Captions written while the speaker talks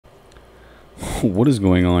What is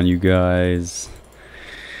going on, you guys?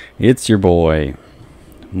 It's your boy,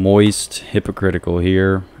 Moist Hypocritical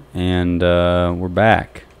here, and we're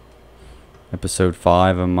back. Episode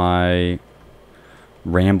 5 of my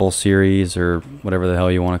ramble series, or whatever the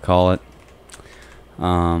hell you want to call it.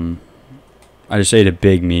 I just ate a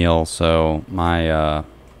big meal, so my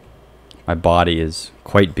body is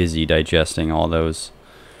quite busy digesting all those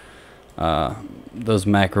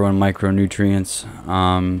macro and micronutrients.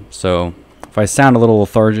 So if I sound a little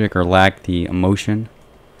lethargic or lack the emotion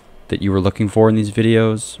that you were looking for in these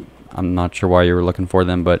videos, I'm not sure why you were looking for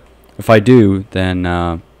them, but if I do, then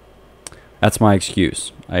that's my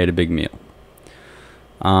excuse. I ate a big meal.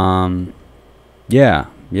 Yeah.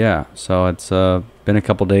 So it's been a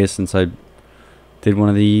couple days since I did one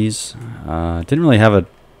of these. Didn't really have a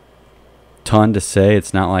ton to say.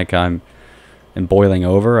 It's not like I'm boiling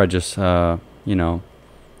over. I just, I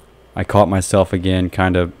caught myself again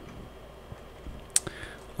kind of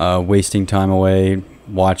wasting time away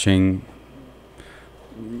watching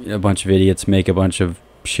a bunch of idiots make a bunch of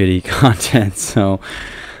shitty content. So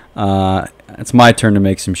it's my turn to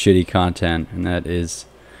make some shitty content, and that is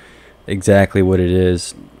exactly what it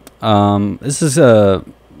is. There's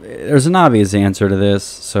an obvious answer to this,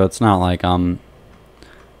 so it's not like I'm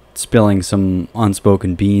spilling some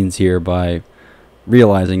unspoken beans here by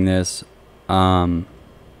realizing this. But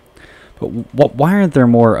why aren't there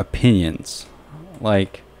more opinions?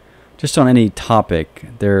 Like, just on any topic,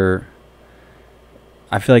 I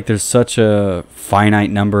feel like there's such a finite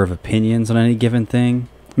number of opinions on any given thing.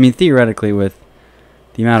 I mean, theoretically, with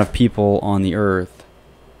the amount of people on the earth,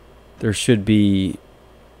 there should be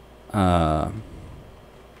I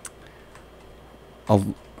was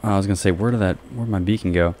gonna say, where'd my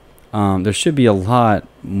beacon go? There should be a lot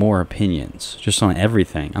more opinions just on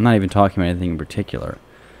everything. I'm not even talking about anything in particular,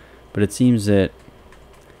 but it seems that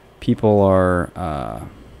people are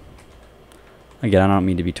again, I don't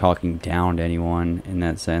mean to be talking down to anyone in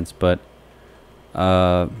that sense, but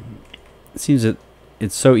it seems that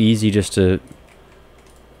it's so easy just to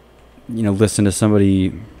listen to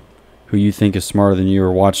somebody who you think is smarter than you,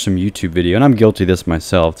 or watch some YouTube video. And I'm guilty of this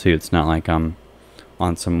myself too. It's not like I'm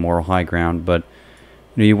on some moral high ground, but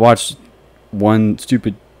you watch one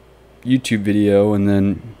stupid YouTube video and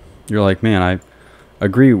then you're like, man, I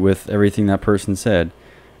agree with everything that person said.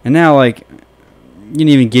 And now, like, you didn't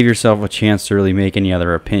even give yourself a chance to really make any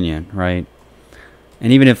other opinion, right?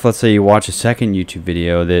 And even if, let's say, you watch a second YouTube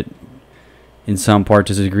video that in some part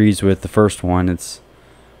disagrees with the first one,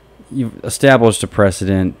 you've established a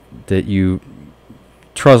precedent that you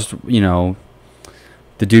trust, the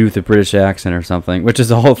dude with the British accent or something, which is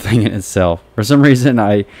the whole thing in itself. For some reason,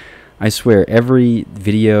 I swear, every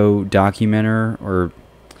video documenter or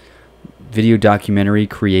video documentary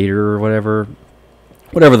creator or whatever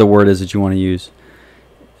the word is that you want to use,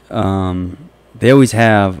 they always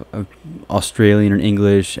have an Australian or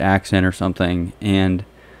English accent or something, and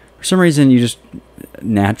for some reason you just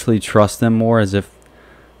naturally trust them more as if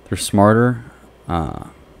they're smarter.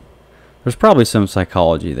 There's probably some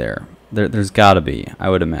psychology there. There's got to be, I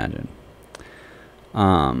would imagine.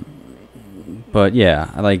 But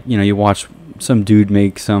yeah, you watch some dude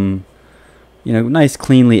make some, nice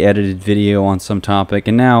cleanly edited video on some topic,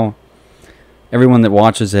 and now everyone that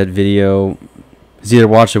watches that video has either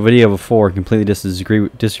watched a video before and completely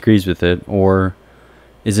disagrees with it, or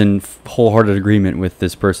is in wholehearted agreement with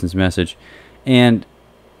this person's message. And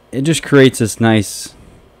it just creates this nice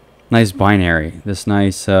binary, this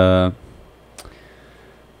nice, I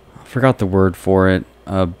forgot the word for it,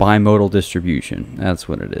 bimodal distribution. That's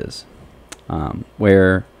what it is.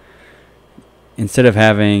 Where instead of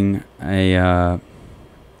having a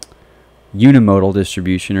unimodal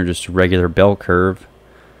distribution, or just a regular bell curve,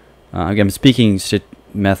 again, I'm speaking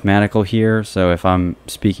mathematical here, so if I'm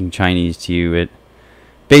speaking Chinese to you, it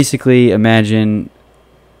basically, imagine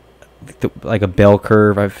like a bell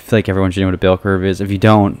curve. I feel like everyone should know what a bell curve is. If you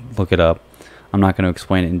don't, look it up. I'm not going to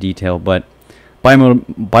explain it in detail, but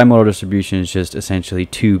bimodal distribution is just essentially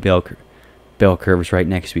two bell curves right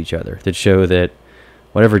next to each other that show that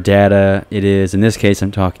whatever data it is, in this case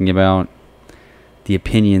I'm talking about the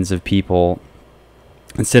opinions of people,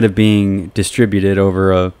 instead of being distributed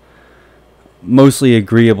over a mostly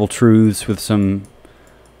agreeable truths with the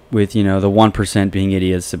 1% being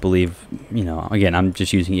idiots that believe, again, I'm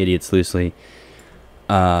just using idiots loosely,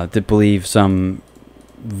 that believe something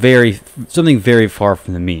very far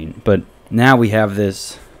from the mean. But now we have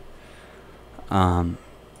this,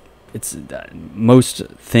 it's most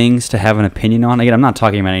things to have an opinion on. Again, I'm not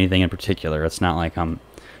talking about anything in particular. It's not like I'm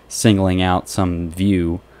singling out some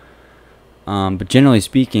view. But generally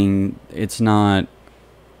speaking, it's not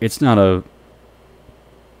a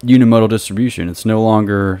unimodal distribution. It's no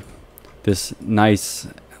longer this nice,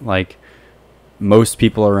 like, most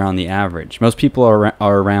people are around the average. Most people are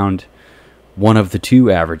around one of the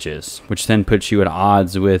two averages, which then puts you at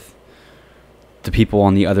odds with the people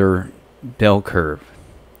on the other bell curve,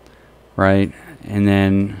 right? And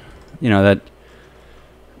then, you know, that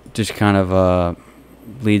just kind of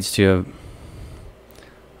leads to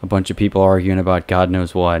a bunch of people arguing about God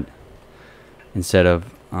knows what, instead of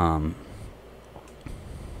I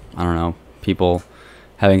don't know, people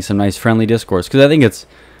having some nice friendly discourse. Because I think it's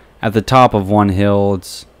at the top of one hill,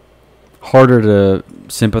 it's harder to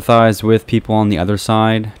sympathize with people on the other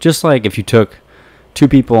side. Just like if you took two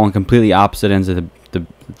people on completely opposite ends of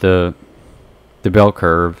the bell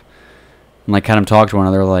curve and like had them talk to one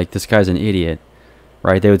another like, this guy's an idiot,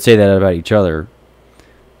 right? They would say that about each other.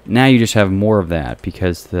 Now you just have more of that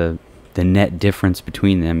because the net difference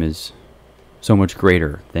between them is so much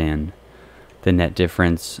greater than the net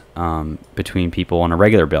difference between people on a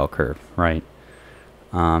regular bell curve, right?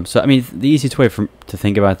 So, I mean, the easiest way to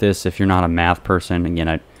think about this, if you're not a math person, again,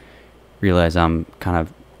 I realize I'm kind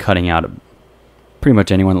of cutting out pretty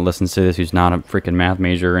much anyone that listens to this who's not a freaking math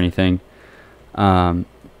major or anything.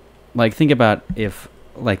 Like, think about if,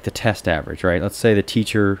 like, the test average, right? Let's say the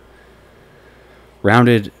teacher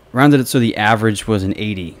rounded it so the average was an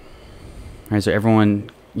 80, right? So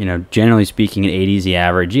everyone, you know, generally speaking, an 80 is the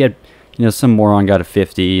average. You had, you know, some moron got a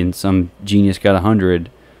 50 and some genius got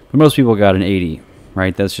 100, but most people got an 80,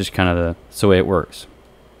 right? That's just kind of that's the way it works.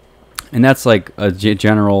 And that's like a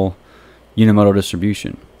general unimodal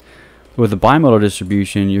distribution. With the bimodal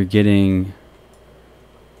distribution, you're getting,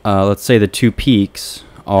 let's say the two peaks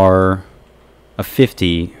are a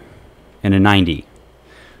 50 and a 90,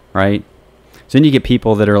 right? So then you get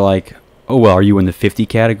people that are like, oh, well, are you in the 50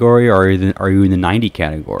 category or are you in the 90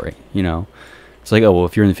 category? You know, it's like, oh, well,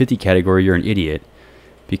 if you're in the 50 category, you're an idiot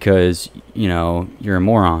because, you know, you're a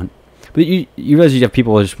moron. But you realize you have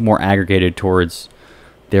people that are just more aggregated towards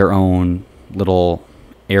their own little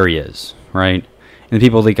areas, right? And the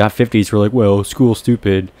people that got 50s were like, well, school's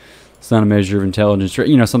stupid. It's not a measure of intelligence.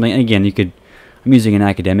 You know, something, and again, I'm using an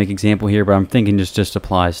academic example here, but I'm thinking this just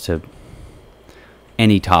applies to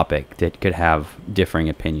any topic that could have differing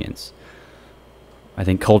opinions. I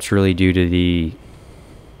think culturally, due to the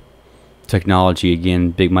technology,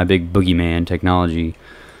 again, my big boogeyman, technology,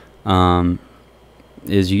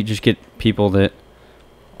 is you just get people that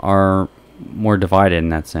are more divided in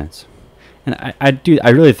that sense. And I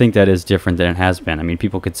really think that is different than it has been. I mean,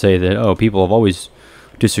 people could say that, oh, people have always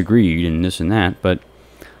disagreed and this and that, but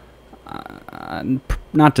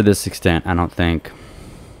not to this extent, I don't think.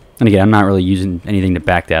 And again, I'm not really using anything to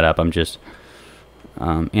back that up. I'm just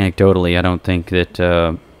anecdotally, I don't think that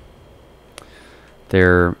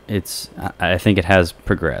I think it has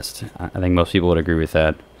progressed. I think most people would agree with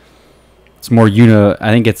that. It's more I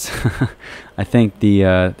think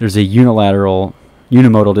there's a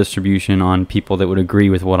unimodal distribution on people that would agree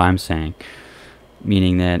with what I'm saying,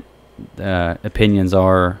 meaning that opinions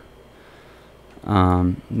are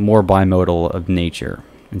more bimodal of nature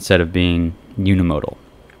instead of being unimodal.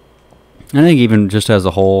 And I think even just as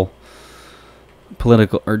a whole,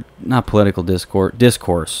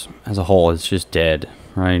 discourse as a whole is just dead,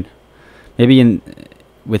 right? Maybe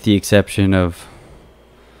with the exception of,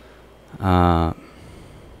 I'm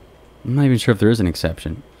not even sure if there is an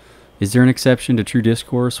exception. Is there an exception to true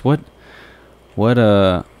discourse? What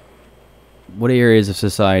areas of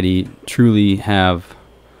society truly have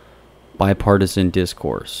bipartisan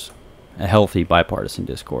discourse, a healthy bipartisan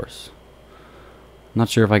discourse? I'm not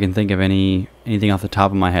sure if I can think of anything off the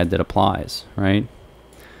top of my head that applies, right?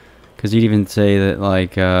 Because you'd even say that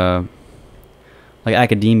like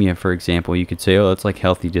academia, for example, you could say, oh, it's like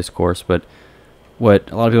healthy discourse, but what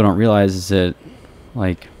a lot of people don't realize is that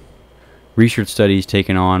like research studies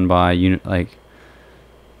taken on by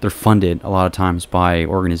they're funded a lot of times by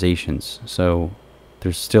organizations, so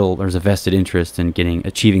there's a vested interest in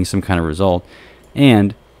achieving some kind of result.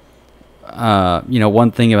 And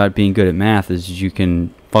one thing about being good at math is you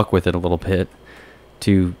can fuck with it a little bit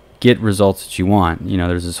to get results that you want. You know,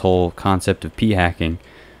 there's this whole concept of p-hacking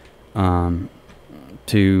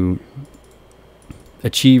to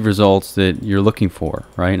achieve results that you're looking for,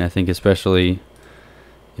 right? And I think especially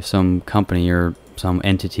if some company or some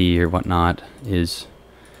entity or whatnot is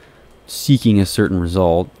seeking a certain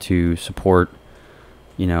result to support,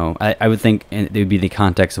 I would think it would be the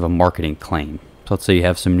context of a marketing claim. So let's say you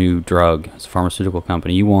have some new drug, it's a pharmaceutical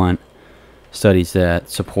company. You want studies that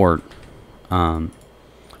support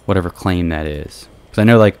whatever claim that is. Because I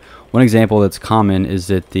know, like, one example that's common is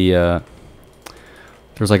that the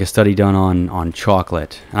there was like a study done on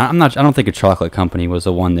chocolate. And I don't think a chocolate company was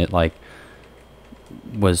the one that like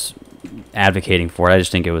was advocating for it. I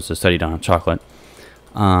just think it was a study done on chocolate.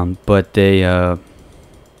 But they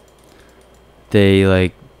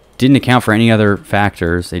like didn't account for any other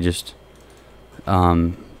factors. They just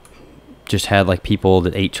had like people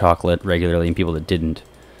that ate chocolate regularly and people that didn't.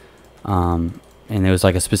 And it was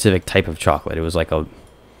like a specific type of chocolate. It was like a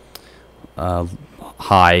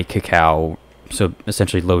high cacao, so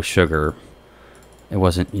essentially low sugar. It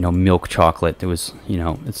wasn't, milk chocolate. It was,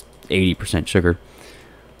 it's 80% sugar.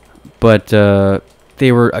 But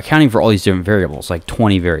they were accounting for all these different variables, like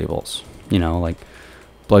 20 variables, like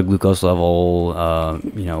blood glucose level,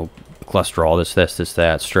 cholesterol, this,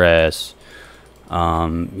 that, stress.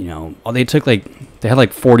 They had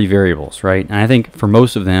like 40 variables, right? And I think for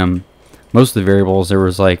most of the variables, there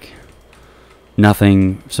was like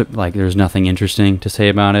nothing, there's nothing interesting to say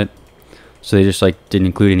about it. So they just like didn't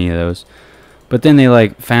include any of those. But then they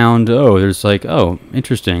like found,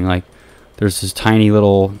 interesting. Like there's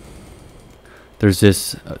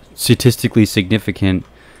this statistically significant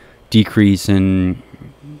decrease in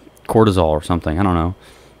cortisol or something. I don't know.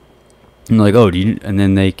 And like, and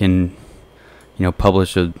then they can,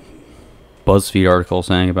 publish a BuzzFeed article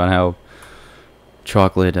saying about how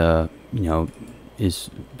chocolate, is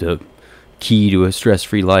the key to a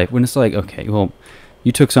stress-free life. When it's like, okay, well,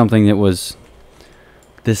 you took something that was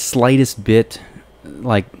the slightest bit,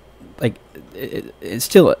 it's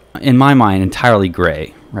still, in my mind, entirely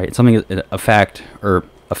gray, right? It's something, a fact,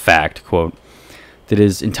 quote, that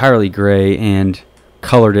is entirely gray and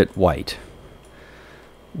colored it white,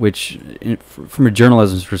 which, from a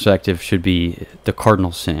journalism's perspective, should be the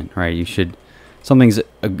cardinal sin, right? Something's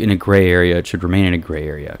in a gray area, it should remain in a gray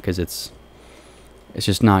area, because it's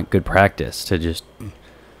just not good practice to just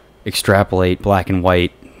extrapolate black and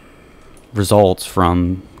white results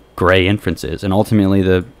from gray inferences. And ultimately,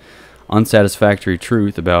 the unsatisfactory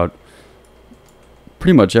truth about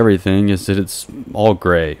pretty much everything is that it's all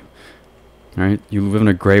gray, right? You live in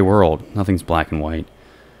a gray world. Nothing's black and white.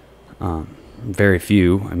 Very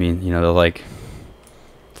few. I mean, the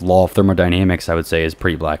law of thermodynamics, I would say, is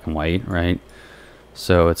pretty black and white, right?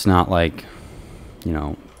 So it's not like,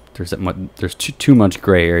 there's too much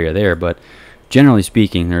gray area there. But generally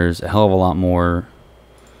speaking, there's a hell of a lot more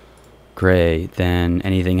gray than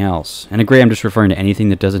anything else. And a gray, I'm just referring to anything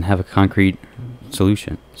that doesn't have a concrete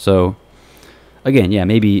solution. So again, yeah,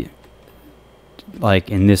 maybe like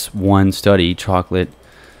in this one study, chocolate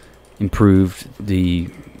improved the,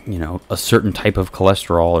 a certain type of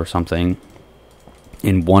cholesterol or something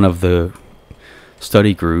in one of the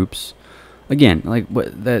study groups. Again,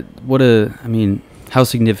 how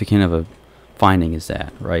significant of a finding is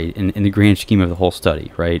that, right? In the grand scheme of the whole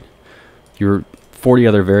study, right? Your 40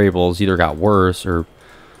 other variables either got worse or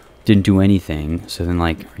didn't do anything. So then, are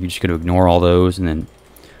you just going to ignore all those and then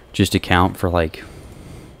just account for the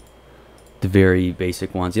very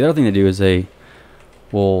basic ones? The other thing to do is there's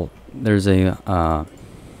an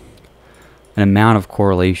amount of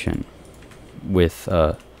correlation with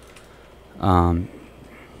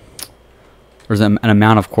there's an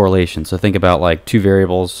amount of correlation. So think about two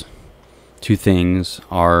variables, two things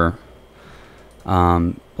are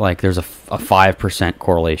there's a 5%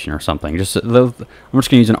 correlation or something. I'm just going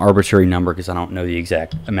to use an arbitrary number because I don't know the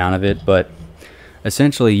exact amount of it, but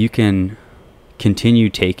essentially you can continue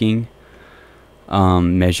taking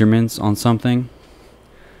measurements on something,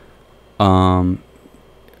 or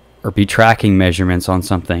be tracking measurements on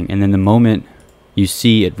something, and then the moment you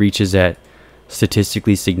see it reaches that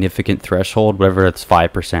statistically significant threshold, whatever it's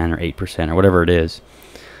 5% or 8% or whatever it is,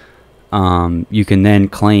 you can then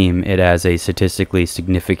claim it as a statistically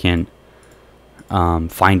significant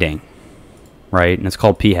finding, right? And it's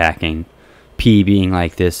called p-hacking. P being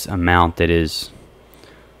this amount that is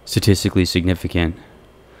statistically significant,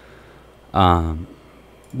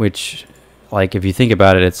 which, if you think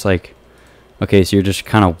about it, it's okay, so you're just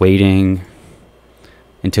kind of waiting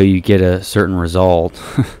until you get a certain result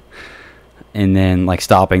and then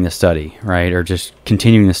stopping the study, right? Or just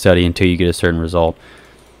continuing the study until you get a certain result.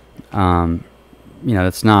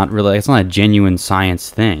 It's not a genuine science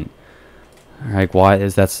thing. Right? Why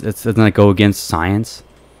is that? Doesn't that go against science?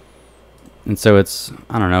 And so it's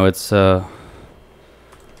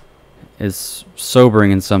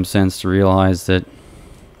sobering in some sense to realize that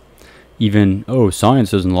even,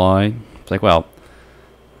 science doesn't lie. It's well,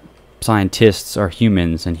 scientists are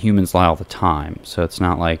humans and humans lie all the time. So it's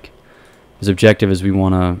not as objective as we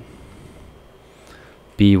want to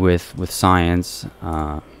be with science.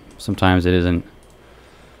 Sometimes it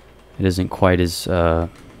isn't quite as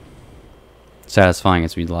satisfying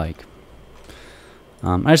as we'd like.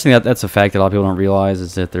 I just think that that's a fact that a lot of people don't realize,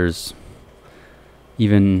 is that there's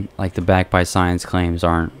even like the backed by science claims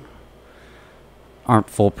aren't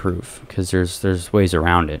foolproof, because there's ways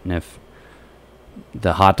around it. And if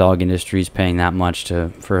the hot dog industry is paying that much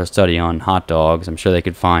for a study on hot dogs, I'm sure they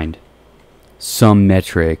could find some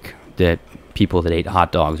metric that people that ate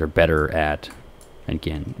hot dogs are better at. And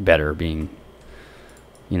again, better being,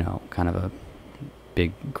 kind of a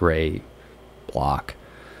big gray block.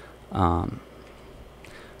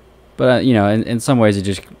 But in some ways it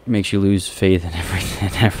just makes you lose faith in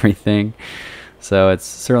everything. So it's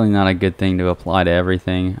certainly not a good thing to apply to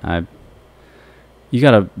everything. You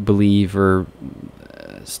gotta believe or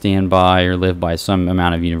stand by or live by some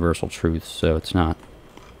amount of universal truth. So it's not,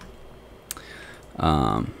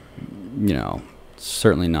 it's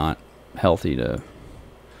certainly not healthy to,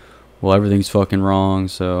 well, everything's fucking wrong,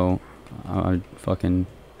 so I fucking,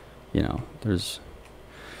 there's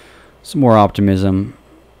some more optimism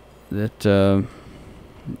that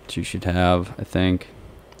you should have, I think.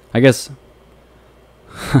 I guess,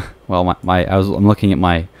 well, I'm looking at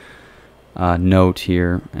my note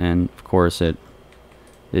here, and of course it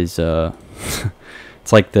is,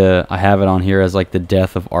 it's like I have it on here as like the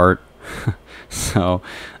death of art. So,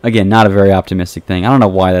 again, not a very optimistic thing. I don't know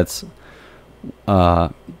why that's,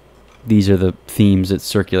 these are the themes that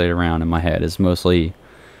circulate around in my head, is mostly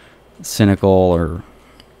cynical or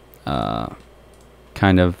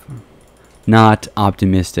kind of not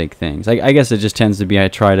optimistic things. I guess it just tends to be, I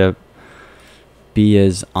try to be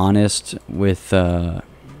as honest with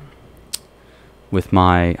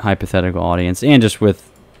my hypothetical audience, and just with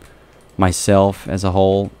myself as a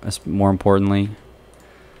whole, more importantly.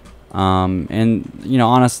 And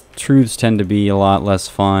honest truths tend to be a lot less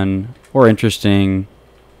fun or interesting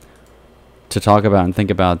to talk about and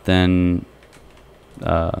think about than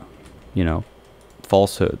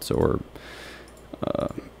falsehoods or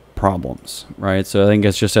problems, right? So I think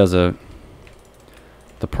it's just as the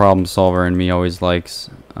problem solver in me always likes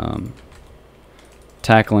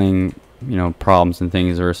tackling problems and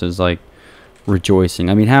things versus like rejoicing.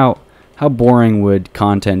 I mean, how boring would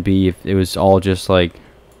content be if it was all just like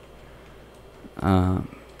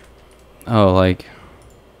like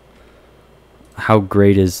how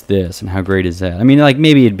great is this and how great is that? I mean, like,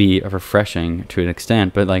 maybe it'd be refreshing to an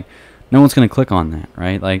extent, but like no one's gonna click on that,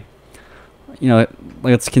 right? Like,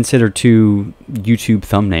 let's consider two YouTube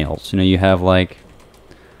thumbnails. You have like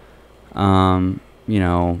you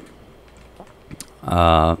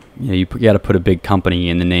got to put a big company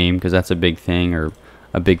in the name because that's a big thing, or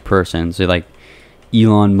a big person. So like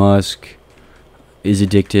Elon Musk is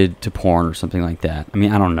addicted to porn or something like that. I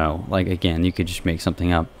mean, I don't know. Like, again, you could just make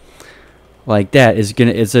something up. Like, that is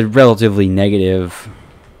it's a relatively negative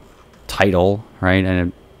title, right?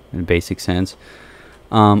 In a basic sense.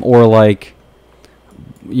 Or like,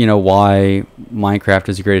 why Minecraft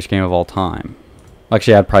is the greatest game of all time.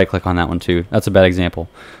 Actually, I'd probably click on that one too. That's a bad example.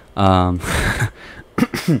 Because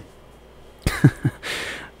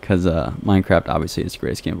Minecraft obviously is the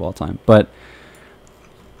greatest game of all time. But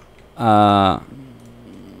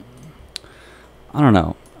I don't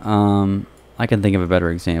know. I can think of a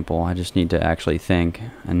better example. I just need to actually think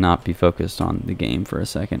and not be focused on the game for a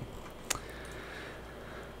second.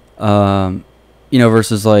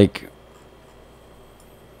 Versus like,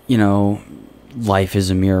 life is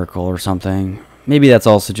a miracle or something. Maybe that's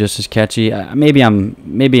also just as catchy. Maybe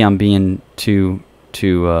I'm being too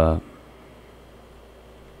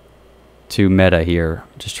meta here,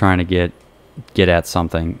 just trying to get at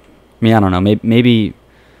something. I mean, I don't know. Maybe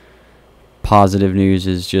positive news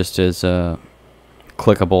is just as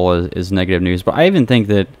clickable as negative news. But I even think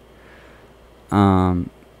that in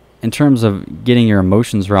terms of getting your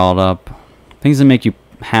emotions riled up, things that make you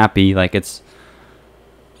happy, like it's,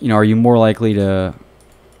 are you more likely to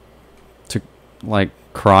like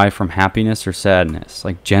cry from happiness or sadness?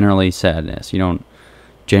 Like, generally sadness. You don't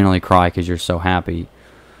generally cry because you're so happy.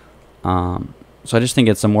 So I just think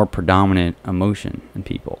it's a more predominant emotion in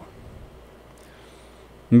people.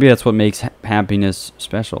 Maybe that's what makes happiness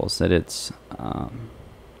special, is that it's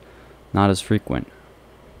not as frequent.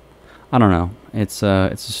 I don't know. It's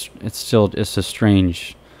a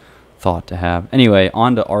strange thought to have. Anyway,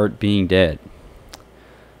 on to art being dead.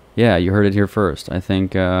 Yeah, you heard it here first. I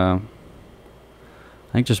think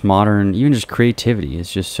just modern, even just creativity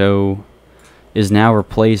is now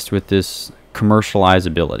replaced with this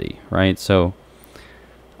commercializability, right? So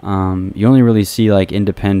you only really see like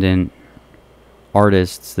independent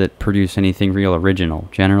artists that produce anything real original.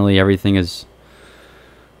 Generally, everything is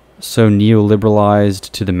so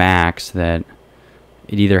neoliberalized to the max that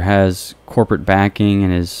it either has corporate backing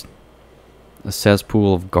and is a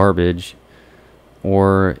cesspool of garbage,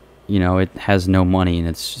 or you know, it has no money and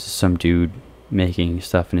it's just some dude making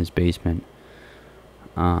stuff in his basement.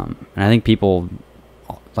 And I think people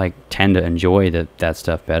like tend to enjoy that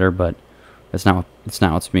stuff better, but it's not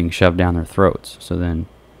what's being shoved down their throats. So then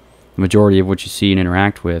the majority of what you see and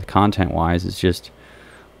interact with content wise is just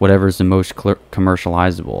whatever's the most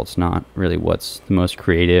commercializable. It's not really what's the most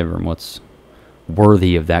creative or what's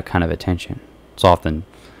worthy of that kind of attention. It's often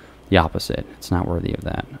the opposite. It's not worthy of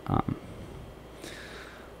that.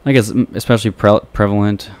 I guess especially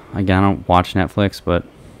prevalent. Again, I don't watch Netflix, but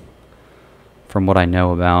from what I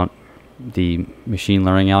know about the machine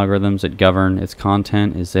learning algorithms that govern its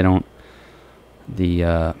content, is they don't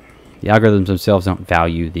the algorithms themselves don't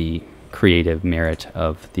value the creative merit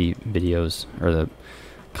of the videos or the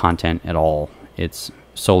content at all. It's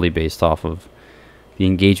solely based off of the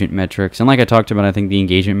engagement metrics, and like I talked about, I think the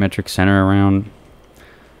engagement metrics center around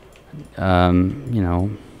you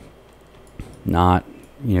know, not,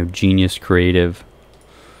 you know, genius creative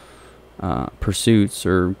pursuits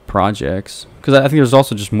or projects, because I think there's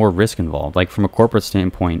also just more risk involved. Like from a corporate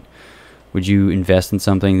standpoint, would you invest in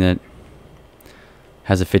something that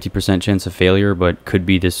has a 50% chance of failure but could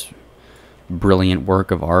be this brilliant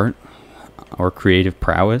work of art or creative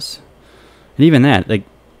prowess? And even that, like,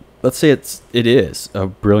 let's say it is a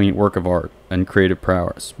brilliant work of art and creative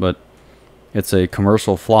prowess, but it's a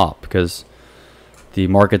commercial flop because the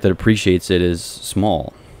market that appreciates it is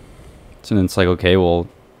small. So then it's like, okay, well,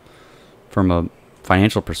 from a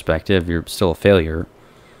financial perspective, you're still a failure.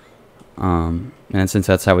 And since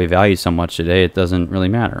that's how we value so much today, it doesn't really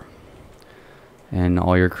matter. And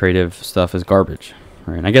all your creative stuff is garbage,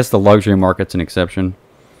 right? And I guess the luxury market's an exception,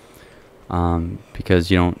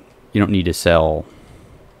 because you don't need to sell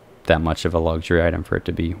that much of a luxury item for it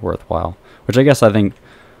to be worthwhile. Which I guess I think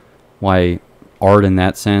why art in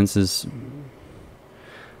that sense is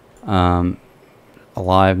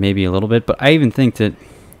alive maybe a little bit. But I even think that,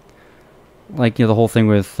 like, you know, the whole thing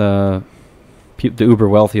with the uber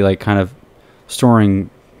wealthy, like, kind of storing,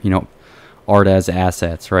 you know, art as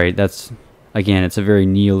assets, right? That's, again, it's a very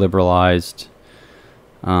neoliberalized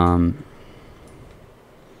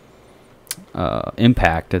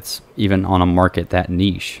impact. It's even on a market that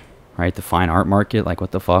niche, right? The fine art market, like,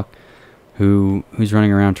 what the fuck? Who's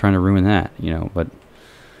running around trying to ruin that, you know? But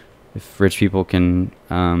if rich people can,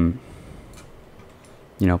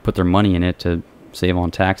 you know, put their money in it to save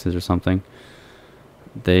on taxes or something,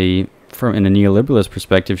 they, from in a neoliberalist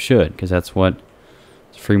perspective, should, because that's what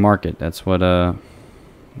it's free market. That's what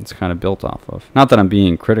it's kind of built off of. Not that I'm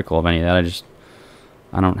being critical of any of that.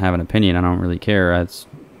 I don't have an opinion. I don't really care.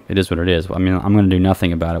 It is what it is. I mean, I'm going to do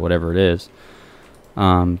nothing about it, whatever it is.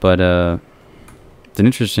 But it's an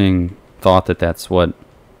interesting thought that that's what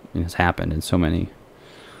has happened in so many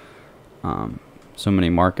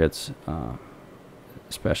markets,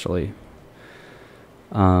 especially.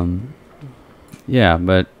 Yeah,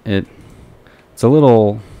 but it's a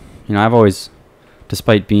little, you know, I've always,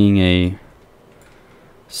 despite being a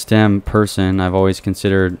STEM person, I've always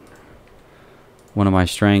considered one of my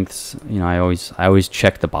strengths, you know, I always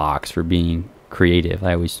check the box for being creative.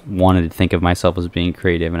 I always wanted to think of myself as being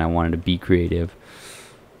creative, and I wanted to be creative.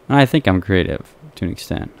 And I think I'm creative to an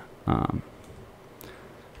extent. Again,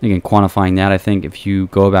 quantifying that, I think if you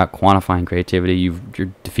go about quantifying creativity,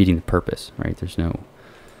 you're defeating the purpose, right? There's no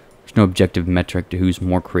objective metric to who's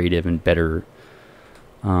more creative and better.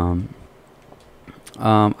 I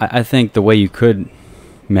think the way you could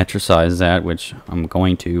metricize that, which I'm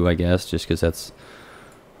going to, I guess, just because that's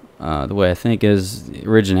the way I think, is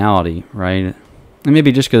originality, right? And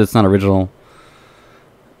maybe just because it's not original,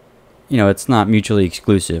 you know, it's not mutually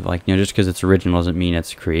exclusive. Like, you know, just because it's original doesn't mean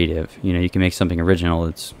it's creative. You know, you can make something original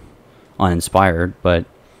that's uninspired, but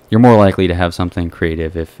you're more likely to have something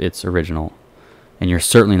creative if it's original. And you're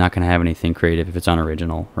certainly not going to have anything creative if it's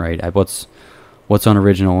unoriginal, right? What's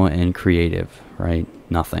unoriginal and creative, right?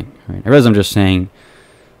 Nothing, right? I realize I'm just saying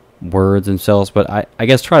words themselves, but I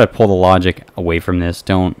guess try to pull the logic away from this.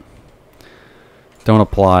 Don't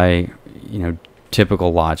apply, you know,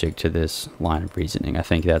 typical logic to this line of reasoning. I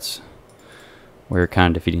think that's where you're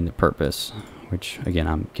kind of defeating the purpose, which, again,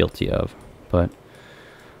 I'm guilty of. But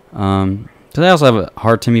because I also have a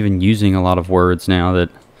hard time even using a lot of words now that,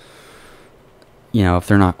 you know, if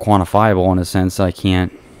they're not quantifiable in a sense, I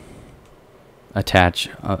can't attach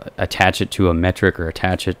it to a metric or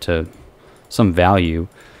attach it to some value,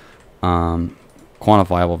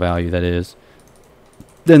 quantifiable value, that is.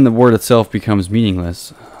 Then the word itself becomes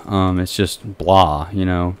meaningless. It's just blah, you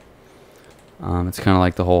know. It's kind of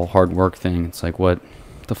like the whole hard work thing. It's like, what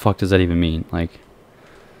the fuck does that even mean? Like,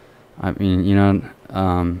 I mean, you know,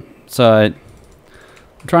 so I'm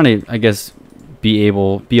trying to, I guess,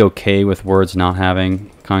 be okay with words not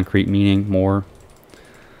having concrete meaning more.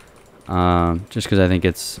 Just because I think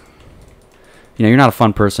it's, you're not a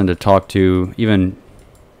fun person to talk to, even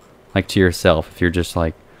like to yourself, if you're just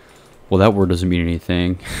like, well, that word doesn't mean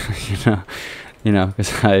anything.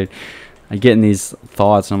 Because I get in these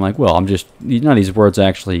thoughts and I'm like, well, none of these words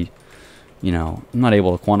actually, I'm not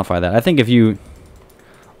able to quantify that. I think if you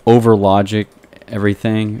over logic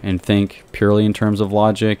everything and think purely in terms of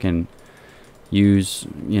logic and use,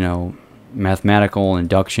 mathematical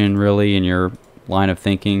induction really in your line of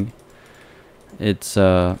thinking, it's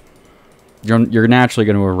you're naturally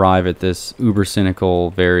going to arrive at this uber cynical,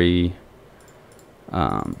 very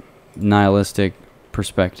nihilistic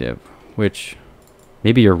perspective, which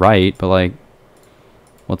maybe you're right, but like,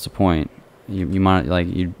 what's the point? You might, like,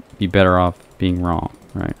 you'd be better off being wrong,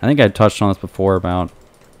 right? I think I touched on this before about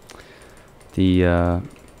the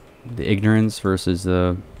ignorance versus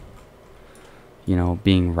the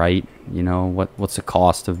being right. What's the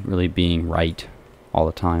cost of really being right all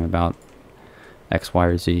the time about X, Y,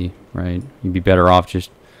 or Z, right? You'd be better off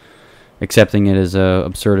just accepting it as a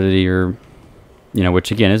absurdity, or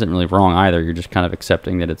which again isn't really wrong either. You're just kind of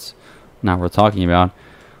accepting that it's not worth talking about,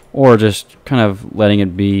 or just kind of letting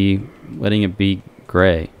it be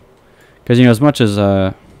gray. Because as much as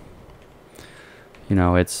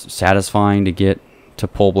it's satisfying to get to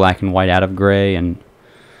pull black and white out of gray and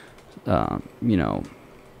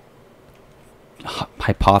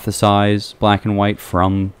hypothesize black and white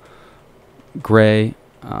from gray,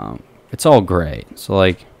 it's all gray. So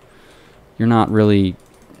like, you're not really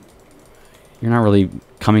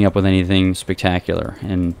coming up with anything spectacular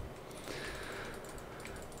and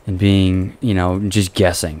being, just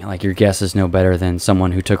guessing. Like, your guess is no better than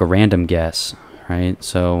someone who took a random guess, right?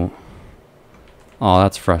 So, oh,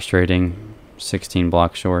 that's frustrating. 16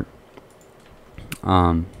 blocks short.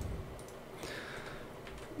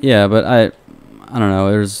 Yeah, but I don't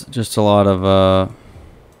know. There's just a lot of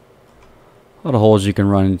holes you can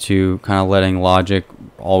run into, kind of letting logic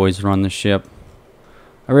always run the ship.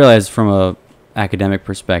 I realize from a academic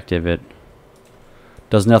perspective, it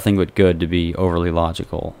does nothing but good to be overly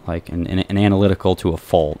logical, like and analytical to a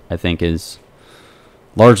fault. I think is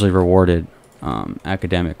largely rewarded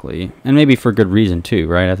academically, and maybe for good reason too,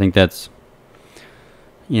 right? I think that's,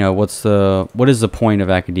 what is the point of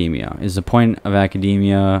academia? Is the point of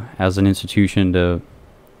academia as an institution to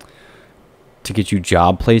get you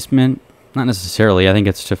job placement? Not necessarily. I think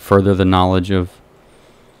it's to further the knowledge of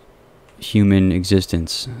human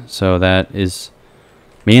existence. So that is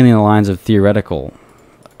mainly in the lines of theoretical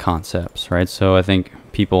concepts, right? So I think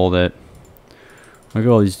people that, like,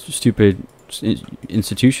 oh, these stupid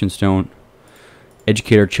institutions don't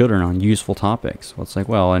educate our children on useful topics. Well, it's like,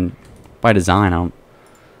 well, and by design, I'm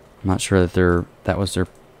not sure that that was their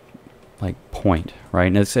like point, right?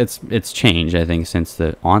 And it's changed, I think, since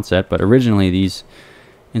the onset. But originally, these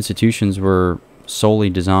institutions were solely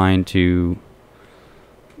designed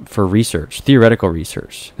for research, theoretical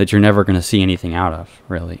research that you're never going to see anything out of,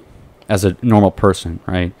 really, as a normal person,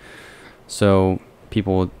 right? So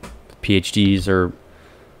people with PhDs are,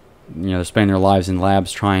 they're spending their lives in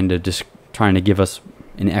labs trying to give us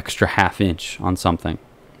an extra half inch on something.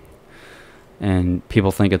 And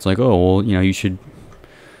people think it's like, oh, well, you should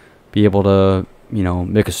be able to,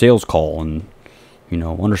 make a sales call and,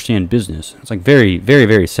 understand business. It's like very, very,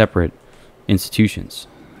 very separate institutions,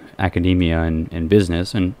 academia and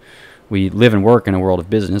business. And we live and work in a world of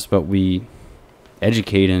business, but we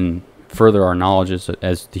educate and further our knowledge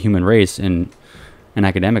as the human race in an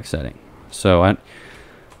academic setting. So I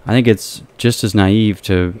think it's just as naive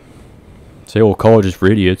to say, oh, college is for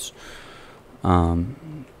idiots.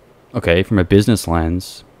 Okay, from a business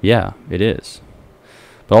lens, yeah, it is.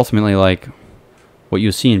 But ultimately, like, what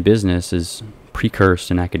you see in business is precursed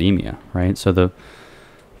in academia, right? So the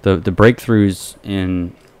breakthroughs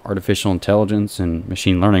in artificial intelligence and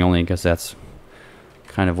machine learning, only because that's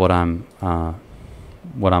kind of what I'm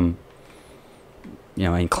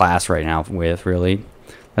in class right now with, really.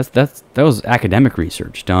 That was academic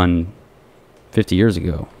research done 50 years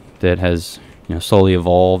ago that has slowly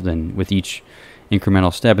evolved, and with each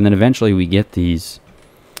incremental step, and then eventually we get these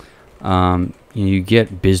you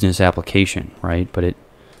get business application, right? But it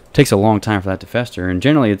takes a long time for that to fester, and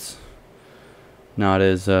generally it's not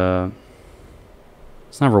as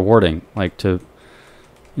it's not rewarding, like, to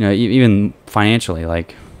even financially,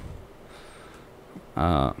 like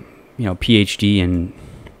PhD in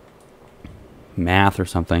math or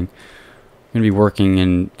something. You're going to be working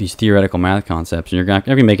in these theoretical math concepts, and you're not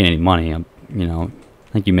going to be making any money. I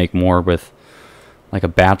think you make more with like a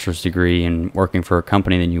bachelor's degree and working for a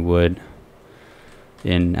company than you would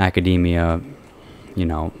in academia you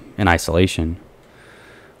know, in isolation.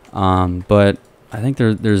 But I think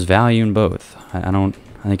there's value in both. I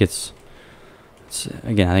think it's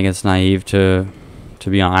again, I think it's naive to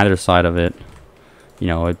be on either side of it. You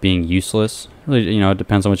know, it being useless. Really, you know, it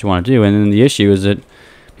depends on what you want to do. And then the issue is that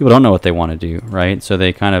people don't know what they want to do, right? So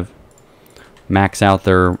they kind of max out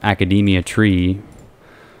their academia tree.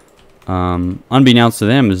 Unbeknownst to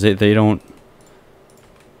them is that they don't,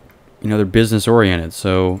 you know, they're business oriented.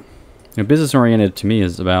 So, you know, business oriented to me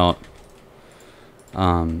is about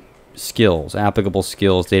skills, applicable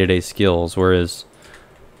skills, day-to-day skills, whereas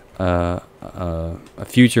a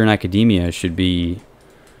future in academia should be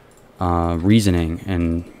reasoning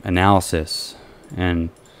and analysis and,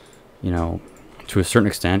 you know, to a certain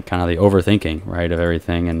extent, kind of the overthinking, right, of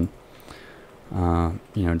everything, and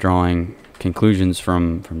you know, drawing conclusions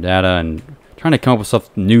from data and trying to come up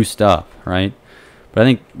with new stuff, right? But I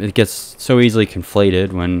think it gets so easily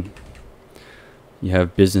conflated when you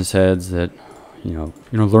have business heads that, you know,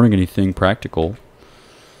 you're not learning anything practical.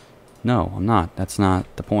 No, I'm not. That's not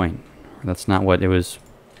the point. That's not what it was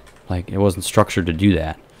like. It wasn't structured to do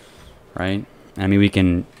that, right? I mean, we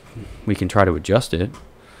can try to adjust it,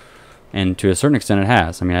 and to a certain extent, it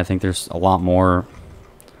has. I mean, I think there's a lot more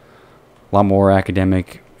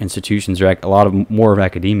academic institutions, or a lot more of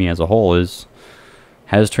academia as a whole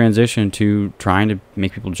has transitioned to trying to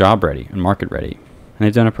make people job ready and market ready, and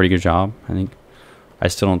they've done a pretty good job. I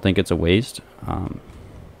still don't think it's a waste.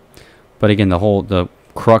 But again, the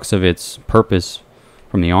crux of its purpose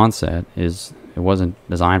from the onset is it wasn't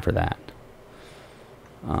designed for that.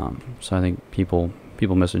 So I think people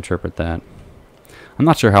misinterpret that. I'm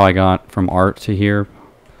not sure how I got from art to here.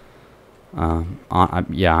 Yeah, I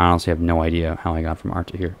honestly have no idea how I got from art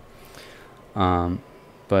to here.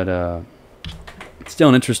 But it's still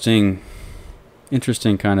an interesting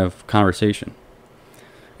kind of conversation.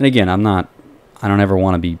 And again, I don't ever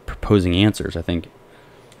want to be proposing answers. I think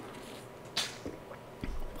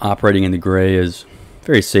operating in the gray is a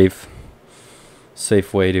very safe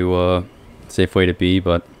way to be,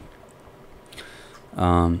 but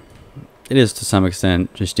it is to some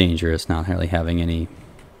extent just dangerous not really having any, you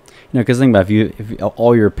know, because think about if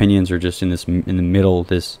all your opinions are just in the middle,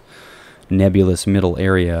 this nebulous middle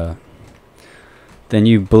area, then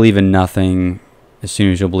you believe in nothing as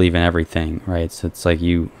soon as you'll believe in everything, right? So it's like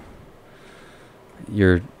you're,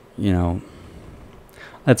 you know,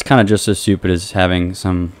 that's kind of just as stupid as having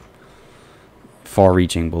some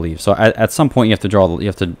far-reaching beliefs. So at some point you have to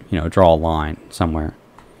draw a line somewhere,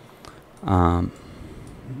 and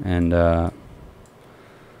I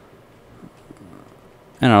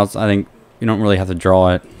think you don't really have to draw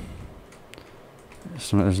it.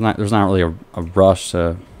 There's not really a rush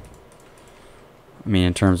to. I mean,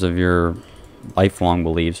 in terms of your lifelong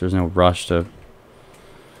beliefs, there's no rush to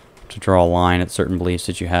draw a line at certain beliefs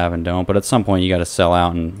that you have and don't. But at some point, you got to sell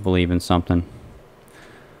out and believe in something.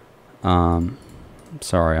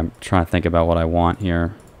 Sorry, I'm trying to think about what I want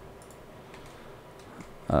here.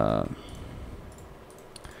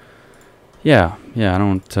 Yeah, I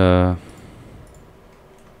don't.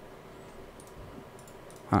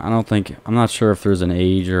 I don't think. I'm not sure if there's an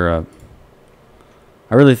age or a.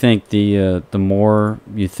 I really think the more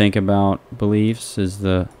you think about beliefs is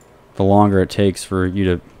the longer it takes for you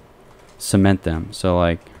to cement them. So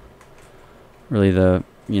like, really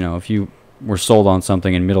if you were sold on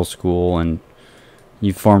something in middle school and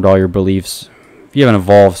you formed all your beliefs, if you haven't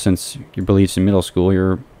evolved since your beliefs in middle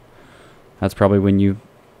school, that's probably when you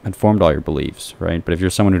had formed all your beliefs, right? But if you're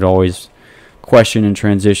someone who'd always questioned and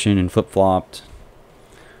transitioned and flip-flopped,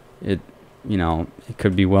 it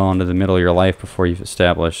could be well into the middle of your life before you've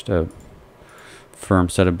established a firm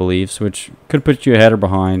set of beliefs, which could put you ahead or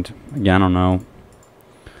behind. Again, I don't know.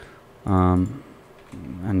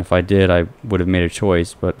 And if I did, I would have made a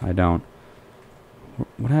choice, but I don't.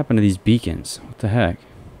 What happened to these beacons? What the heck?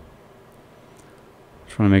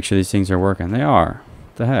 Just want to make sure these things are working. They are.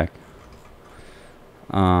 What the heck?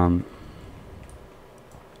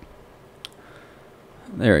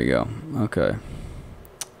 There you go. Okay.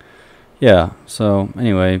 Yeah, so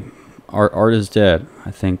anyway, art is dead.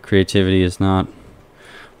 I think creativity is not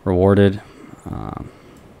rewarded, at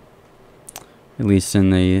least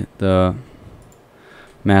in the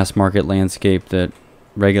mass market landscape that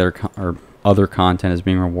regular or other content is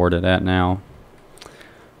being rewarded at now.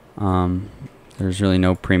 There's really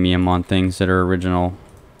no premium on things that are original,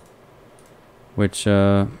 which is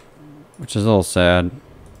a little sad,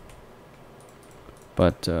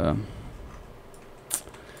 but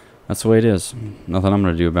that's the way it is. Nothing I'm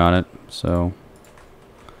going to do about it. So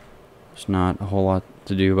there's not a whole lot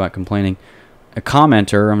to do about complaining. A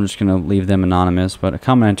commenter, I'm just going to leave them anonymous, but a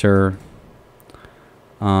commenter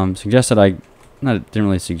Suggested didn't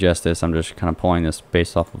really suggest this. I'm just kind of pulling this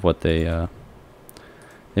based off of what they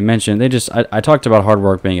mentioned. I talked about hard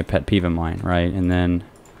work being a pet peeve of mine, right? And then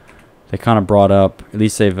they kind of brought up, at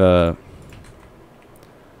least they've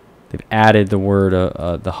added the word,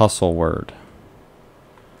 the hustle word,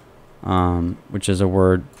 which is a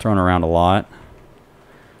word thrown around a lot.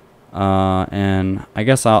 And I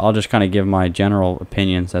guess I'll just kind of give my general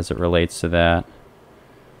opinions as it relates to that.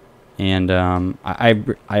 And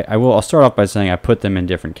I'll start off by saying I put them in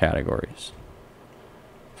different categories,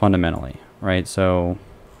 fundamentally, right? So,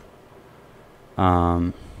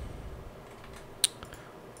 you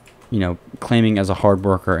know, claiming as a hard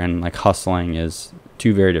worker and like hustling is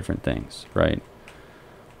two very different things, right?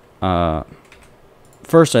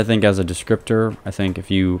 First, I think as a descriptor, I think if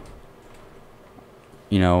you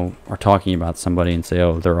know, are talking about somebody and say,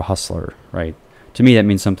 oh, they're a hustler, right? To me, that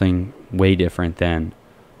means something way different than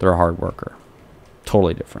they're a hard worker.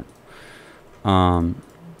 Totally different. One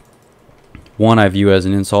I view as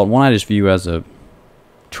an insult. One I just view as a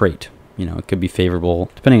trait. You know, it could be favorable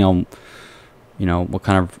depending on, you know,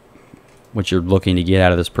 what you're looking to get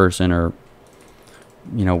out of this person, or,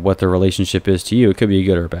 you know, what their relationship is to you. It could be a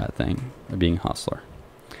good or a bad thing, being a hustler.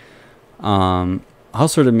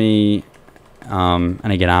 Hustler to me,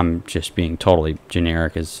 and again, I'm just being totally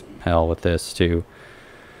generic as hell with this too,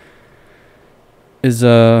 is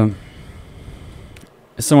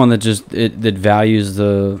someone that just that values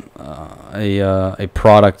a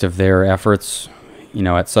product of their efforts, you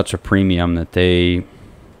know, at such a premium that they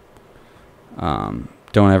don't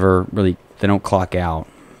clock out,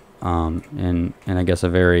 and I guess a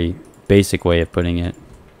very basic way of putting it,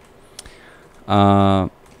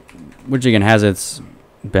 which again has its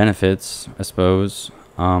benefits, I suppose.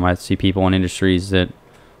 I see people in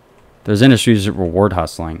there's industries that reward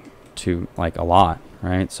hustling to like a lot,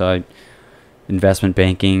 right? So investment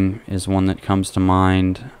banking is one that comes to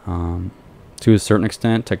mind, to a certain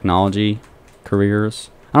extent. Technology careers,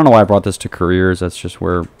 I don't know why I brought this to careers. That's just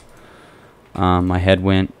where my head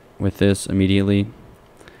went with this immediately.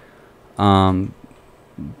 But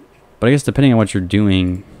I guess depending on what you're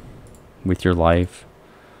doing with your life,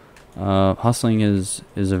 hustling is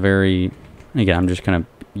a very, again, I'm just kind of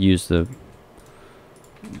use the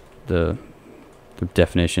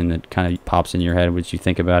definition that kind of pops in your head, which you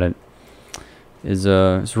think about it, is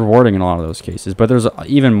rewarding in a lot of those cases. But there's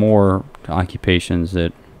even more occupations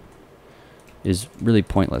that is really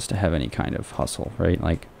pointless to have any kind of hustle, right?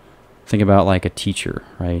 Like, think about like a teacher,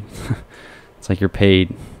 right? It's like you're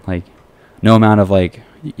paid like no amount of like,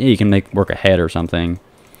 yeah, you can make work ahead or something,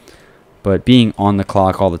 but being on the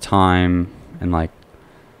clock all the time and like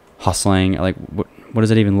hustling, like what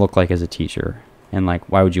does it even look like as a teacher? And like,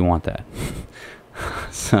 why would you want that?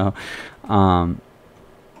 So,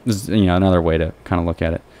 this is, you know, another way to kind of look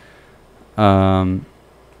at it.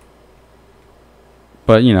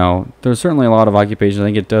 But you know, there's certainly a lot of occupations I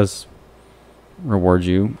think it does reward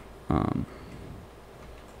you.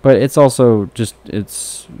 But it's also just,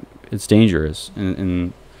 it's dangerous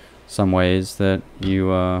in some ways, that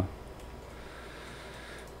you, it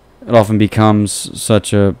often becomes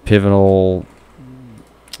such a pivotal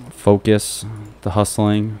focus, the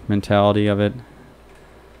hustling mentality of it,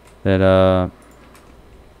 that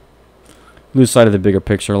lose sight of the bigger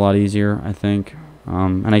picture a lot easier, I think.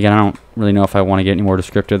 And again, I don't really know if I want to get any more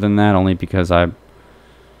descriptive than that, only because I'm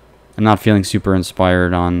not feeling super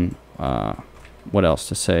inspired on what else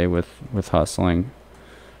to say with hustling.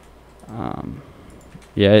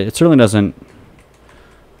 Yeah, it certainly doesn't,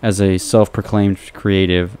 as a self-proclaimed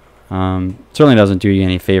creative, certainly doesn't do you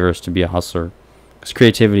any favors to be a hustler, because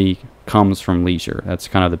creativity comes from leisure. That's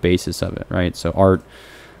kind of the basis of it, right? So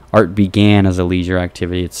art began as a leisure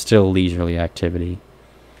activity. It's still a leisurely activity.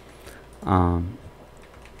 And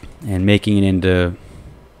making it into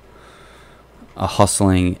a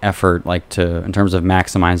hustling effort, like in terms of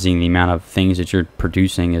maximizing the amount of things that you're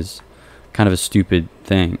producing, is kind of a stupid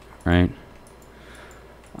thing, right?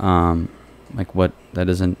 Like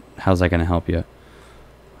how's that going to help you?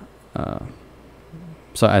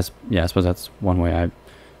 So I suppose that's one way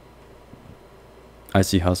I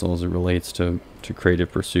see hustle as it relates to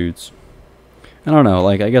creative pursuits. I don't know,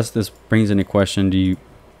 like, I guess this brings into question,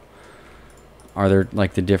 are there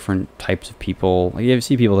like the different types of people? Like, you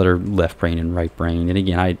see people that are left-brained and right-brained, and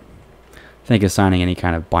again, I think assigning any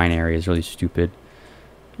kind of binary is really stupid.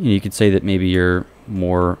 You could say that maybe you're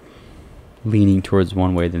more leaning towards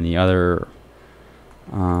one way than the other,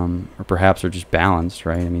 or perhaps are just balanced,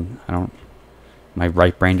 right? I mean, am I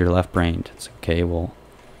right-brained or left-brained? It's okay, well,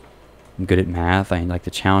 I'm good at math. I like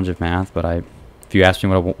the challenge of math, but if you ask me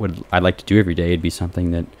what I'd like to do every day, it'd be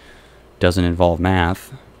something that doesn't involve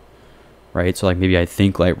math, right? So like maybe I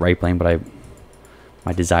think like right brain, but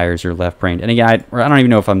my desires are left brain. And again, I don't even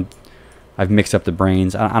know if I've mixed up the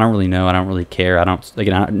brains. I don't really know. I don't really care. I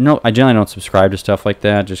generally don't subscribe to stuff like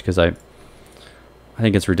that just because I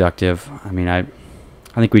think it's reductive. I mean, I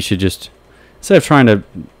think we should just, instead of trying to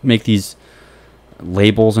make these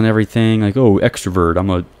labels and everything, like, oh, extrovert, I'm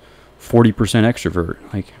a 40% extrovert.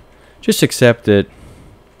 Like, just accept that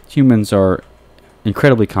humans are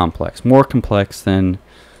incredibly complex, more complex than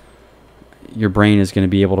your brain is going to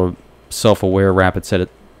be able to self-aware, wrap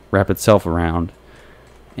itself around.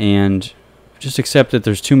 And just accept that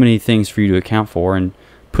there's too many things for you to account for, and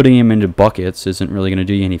putting them into buckets isn't really going to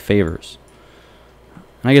do you any favors.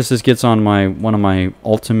 And I guess this gets on one of my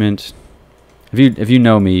ultimate. If you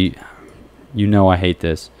know me, you know I hate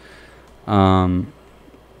this. A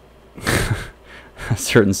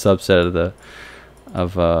certain subset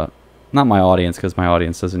of not my audience, because my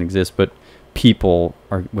audience doesn't exist, but people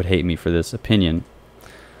would hate me for this opinion.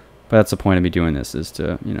 But that's the point of me doing this, is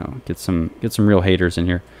to get some real haters in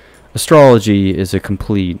here. Astrology is a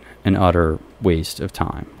complete and utter waste of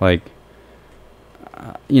time. Like,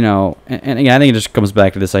 and again, I think it just comes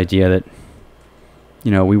back to this idea that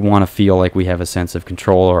we want to feel like we have a sense of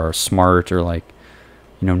control, or are smart, or like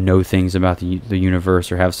know things about the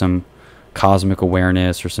universe, or have some cosmic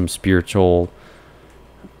awareness, or some spiritual.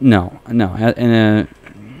 No, and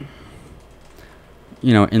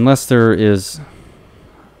unless there is,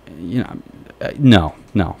 no.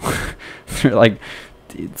 Like,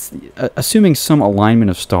 it's, assuming some alignment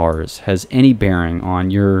of stars has any bearing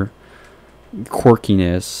on your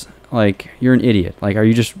quirkiness, like, you're an idiot. Like,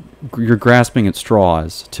 you're grasping at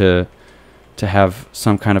straws to have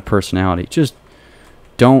some kind of personality. Just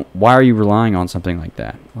don't. Why are you relying on something like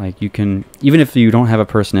that? Like, you can, even if you don't have a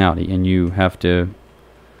personality and you have to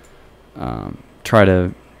try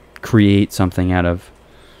to create something out of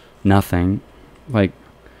nothing, like,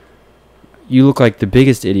 you look like the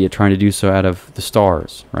biggest idiot trying to do so out of the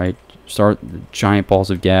stars, right? Giant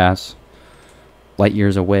balls of gas, light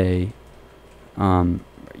years away.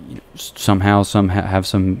 Somehow have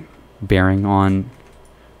some bearing on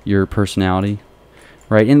your personality,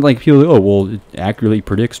 right? And like, people, oh well, it accurately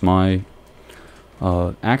predicts my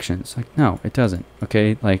actions. Like, no, it doesn't.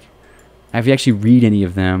 Okay, like, if you actually read any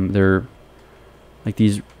of them, they're like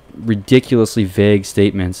these ridiculously vague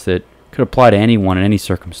statements that could apply to anyone in any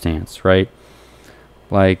circumstance, right?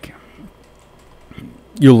 Like,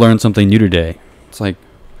 you'll learn something new today. It's like,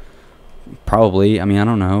 probably. I mean, I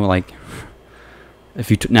don't know. Like,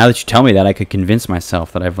 now that you tell me that, I could convince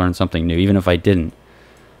myself that I've learned something new, even if I didn't.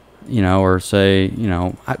 Or say,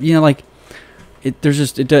 like, it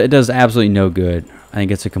does absolutely no good. I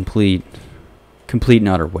think it's a complete and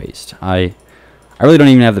utter waste. I really don't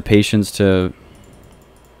even have the patience to, I'm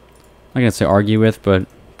not gonna say argue with, but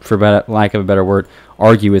for lack of a better word,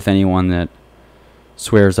 argue with anyone that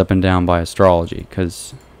swears up and down by astrology,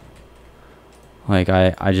 because like,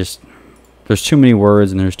 I just, there's too many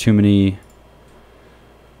words and there's too many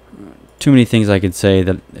things I could say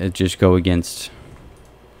that it just go against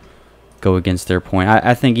their point.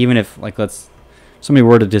 I think even if, like, somebody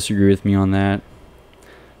were to disagree with me on that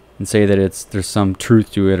and say that there's some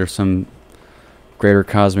truth to it, or some greater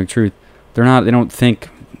cosmic truth, they're not thinking,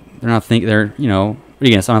 I'm not saying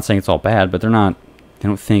it's all bad, but they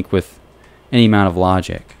don't think with any amount of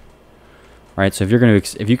logic, right? So if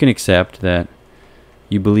you can accept that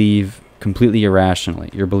you believe completely irrationally,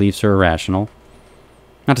 your beliefs are irrational,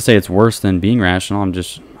 not to say it's worse than being rational,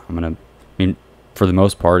 for the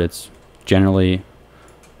most part, it's generally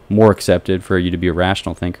more accepted for you to be a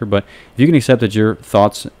rational thinker. But if you can accept that your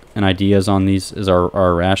thoughts and ideas on these are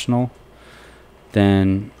irrational,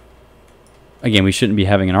 then again, we shouldn't be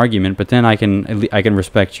having an argument. But then I can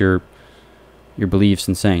respect your beliefs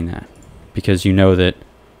in saying that, because you know that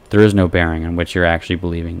there is no bearing on which you're actually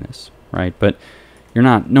believing this, right? But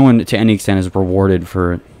no one to any extent is rewarded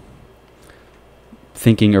for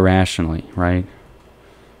thinking irrationally, right?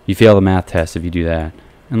 You fail the math test if you do that.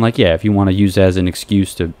 And like, yeah, if you want to use that as an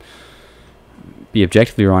excuse to be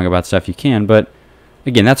objectively wrong about stuff, you can. But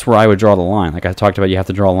again, that's where I would draw the line. Like I talked about, you have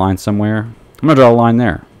to draw a line somewhere. I'm going to draw a line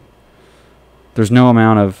there. There's no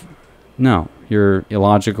amount of, no, you're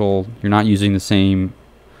illogical. You're not using the same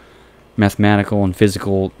mathematical and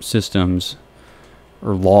physical systems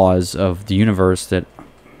or laws of the universe that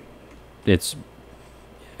it's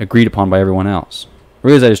agreed upon by everyone else. I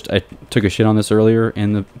realized I took a shit on this earlier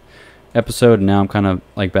in the episode, and now I'm kind of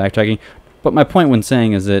like backtracking. But my point when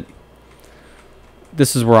saying is that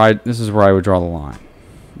this is where I would draw the line.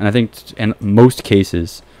 And I think in most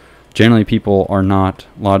cases, generally people are not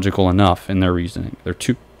logical enough in their reasoning. They're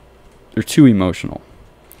too they're too emotional.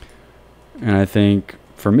 And I think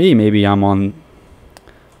for me, maybe I'm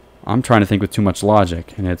trying to think with too much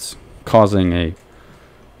logic, and it's causing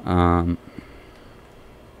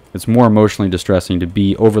it's more emotionally distressing to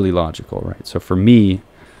be overly logical, right? So for me,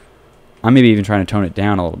 I'm maybe even trying to tone it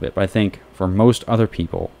down a little bit, but I think for most other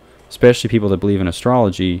people, especially people that believe in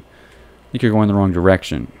astrology, I think you're going the wrong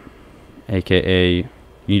direction, aka you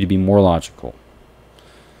need to be more logical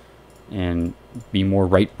and be more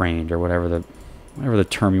right-brained, or whatever the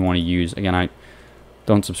term you want to use. Again, I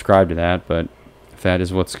don't subscribe to that, but if that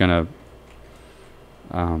is what's going to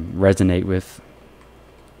resonate with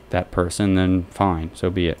that person, then fine, so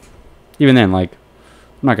be it. Even then, like,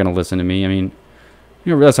 I'm not going to listen to me. I mean,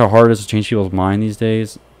 you know, realize how hard it is to change people's mind these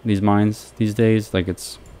days. Like,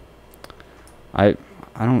 it's, I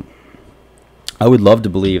would love to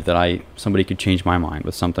believe that somebody could change my mind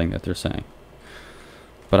with something that they're saying,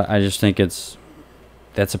 but I just think that's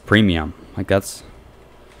a premium. Like, that's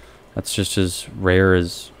just as rare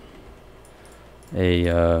as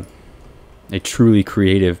a truly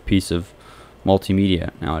creative piece of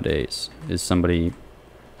multimedia nowadays, is somebody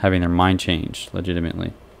having their mind changed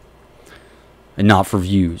legitimately, and not for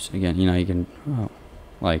views. Again, you know, you can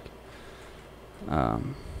I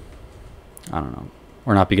don't know,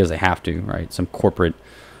 or not because they have to, right? Some corporate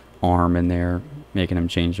arm in there making them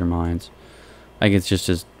change their minds. Like, it's just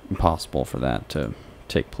as impossible for that to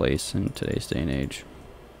take place in today's day and age.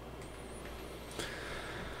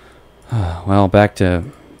 Well, back to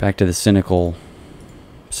the cynical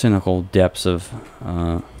depths of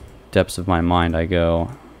my mind I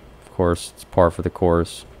go. Of course, it's par for the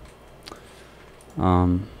course. You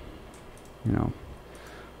know,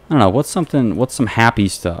 I don't know, what's some happy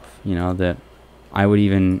stuff, you know, that I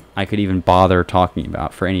could even bother talking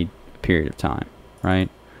about for any period of time, right?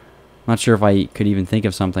 I'm not sure if I could even think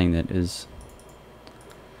of something that is,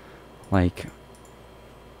 like,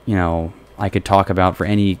 you know, I could talk about for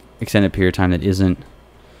any extended period of time that isn't,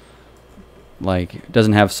 like,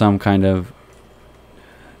 doesn't have some kind of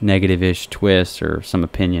negative-ish twist or some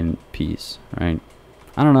opinion piece, right?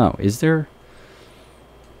 I don't know. Is there?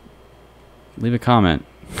 Leave a comment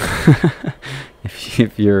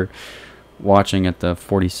if you're watching at the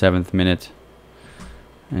 47th minute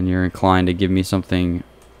and you're inclined to give me something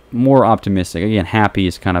more optimistic. Again, happy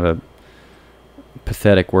is kind of a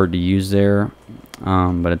pathetic word to use there,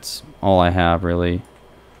 but it's all I have, really.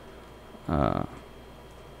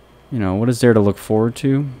 You know, what is there to look forward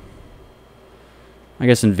to? I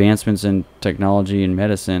guess advancements in technology and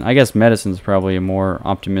medicine. I guess medicine's probably a more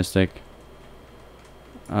optimistic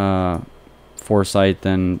foresight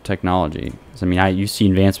than technology. I mean, you see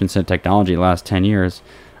advancements in technology the last 10 years.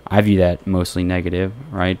 I view that mostly negative,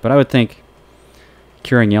 right? But I would think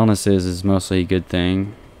curing illnesses is mostly a good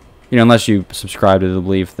thing. You know, unless you subscribe to the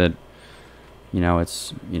belief that, you know,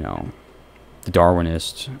 it's, you know, the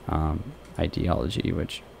Darwinist ideology,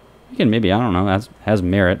 which, again, maybe, I don't know, has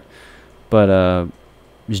merit, but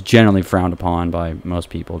is generally frowned upon by most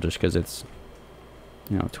people just because it's,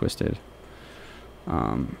 you know, twisted.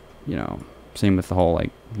 You know, same with the whole,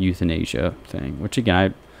 like, euthanasia thing, which,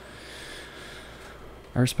 again,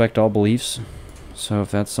 I respect all beliefs. So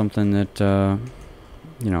if that's something that,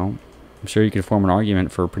 you know, I'm sure you could form an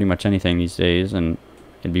argument for pretty much anything these days, and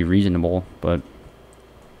it'd be reasonable, but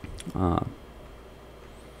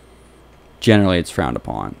generally it's frowned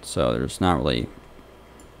upon. So there's not really,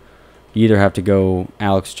 you either have to go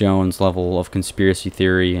Alex Jones level of conspiracy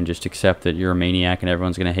theory and just accept that you're a maniac and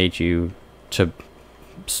everyone's going to hate you to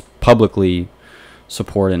publicly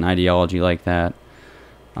support an ideology like that,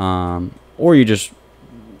 or you just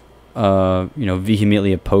you know,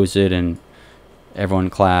 vehemently oppose it and everyone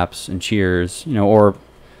claps and cheers, you know, or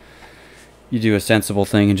you do a sensible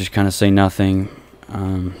thing and just kind of say nothing,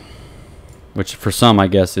 which for some, I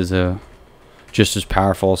guess, is a just as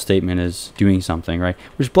powerful a statement as doing something, right?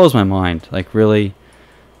 Which blows my mind. Like, really,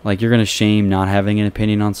 like, you're gonna shame not having an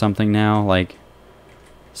opinion on something now? Like,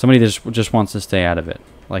 somebody just wants to stay out of it.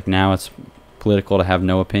 Like, now it's political to have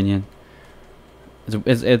no opinion.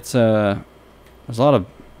 There's a lot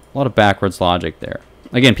of backwards logic there.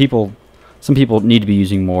 Again, some people need to be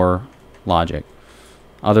using more logic.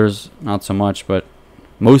 Others, not so much, but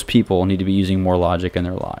most people need to be using more logic in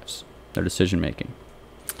their lives, their decision making,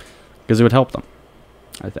 because it would help them,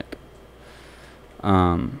 I think.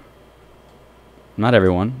 Not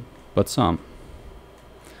everyone, but some.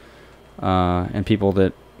 And people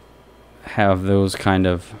that have those kind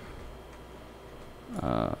of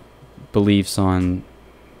beliefs on,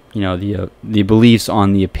 you know, the beliefs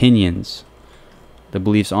on the opinions, the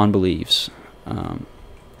beliefs on beliefs,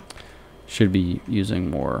 should be using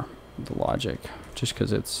more of the logic, just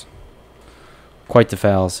because it's quite the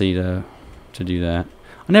fallacy to do that.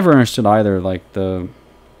 I never understood either, like again,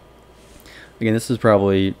 this is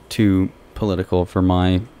probably too political for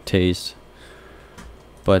my taste,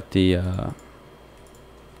 but the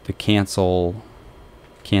cancel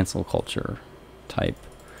culture type,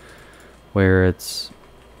 where it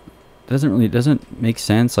doesn't make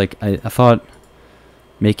sense. Like I thought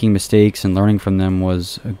making mistakes and learning from them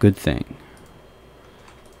was a good thing,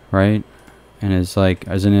 right? And it's like,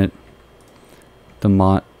 isn't it the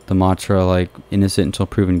mantra, like, innocent until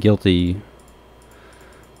proven guilty?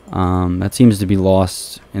 That seems to be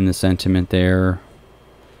lost in the sentiment there,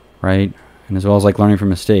 right? And as well as like learning from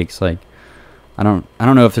mistakes. Like, I don't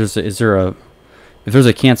know if there's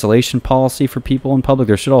a cancellation policy for people in public.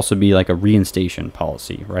 There should also be like a reinstation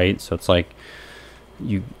policy, right? So it's like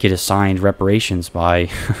you get assigned reparations by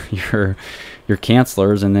your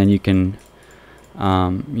cancelers, and then you can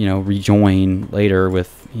rejoin later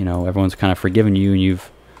with, everyone's kind of forgiven you and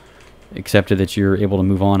you've accepted that you're able to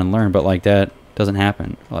move on and learn. But like, that doesn't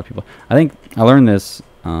happen. A lot of people, I think I learned this,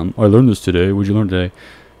 I learned this today. What'd you learn today?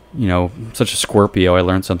 Such a Scorpio. I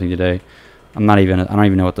learned something today. I don't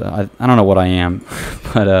even know I don't know what I am.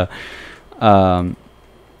 But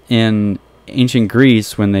in ancient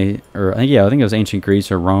Greece, when I think it was ancient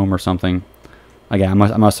Greece or Rome or something. Again,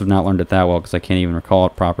 I must have not learned it that well because I can't even recall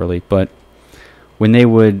it properly. But when they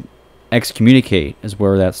would excommunicate is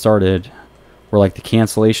where that started, where like the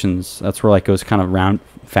cancellations, that's where like it was kind of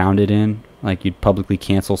founded in. Like, you'd publicly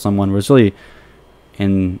cancel someone. It was really,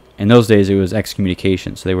 in those days, it was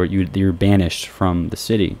excommunication. So they were banished from the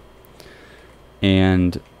city.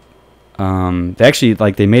 And they actually,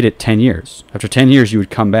 like, they made it 10 years. After 10 years, you would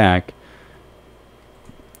come back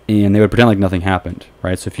and they would pretend like nothing happened,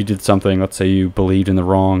 right? So if you did something, let's say you believed in the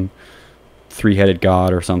wrong three-headed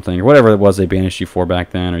god or something, or whatever it was they banished you for back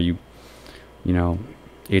then, or you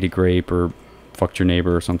ate a grape or fucked your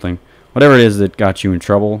neighbor or something, whatever it is that got you in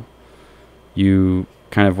trouble, you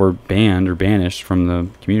kind of were banned or banished from the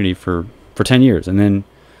community for 10 years. And then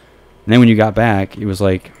when you got back, it was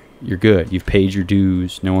like, you're good. You've paid your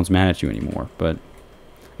dues. No one's mad at you anymore. But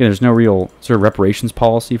there's no real sort of reparations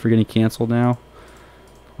policy for getting canceled now.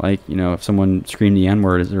 Like, if someone screamed the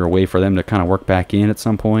N-word, is there a way for them to kind of work back in at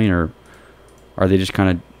some point, or are they just kind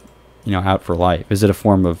of, out for life? Is it a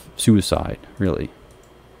form of suicide, really?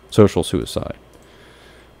 Social suicide.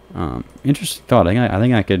 Interesting thought. I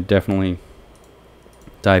think I could definitely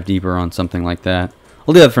dive deeper on something like that.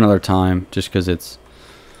 I'll do that for another time, just because it's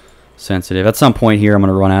sensitive. At some point here, I'm going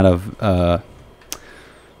to run out of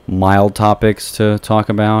mild topics to talk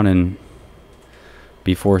about and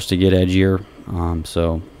be forced to get edgier.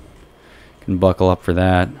 So you can buckle up for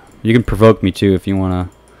that. You can provoke me too if you want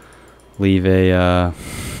to leave a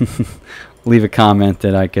leave a comment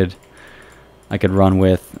that I could run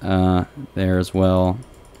with there as well.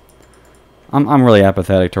 I'm really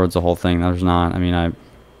apathetic towards the whole thing. There's not. I mean, I'm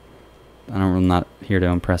not here to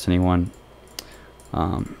impress anyone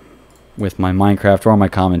with my Minecraft or my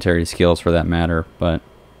commentary skills, for that matter. But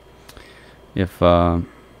if I'm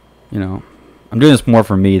doing this more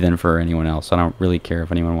for me than for anyone else. I don't really care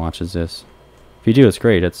if anyone watches this. If you do, it's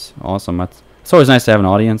great. It's awesome. It's always nice to have an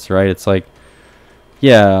audience, right? It's like,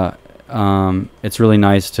 yeah, it's really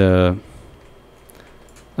nice to,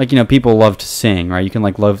 like, people love to sing, right? You can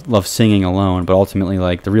like love singing alone, but ultimately,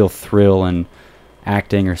 like, the real thrill in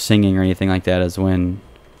acting or singing or anything like that is when,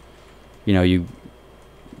 you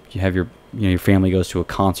have your family goes to a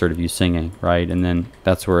concert of you singing, right? And then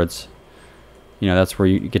that's where it's, that's where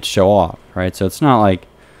you get to show off, right? So it's not like,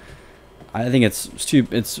 I think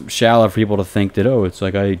it's shallow for people to think that, oh, it's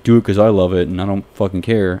like I do it because I love it and I don't fucking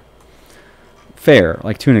care. Fair,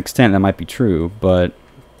 like, to an extent that might be true, but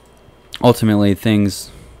ultimately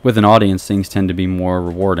with an audience, things tend to be more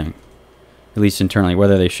rewarding, at least internally.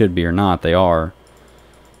 Whether they should be or not, they are.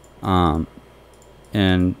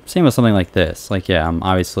 And same with something like this. Like, yeah, I'm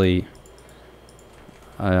obviously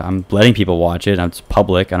I'm letting people watch it. It's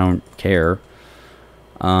public. I don't care.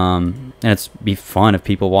 And it's be fun if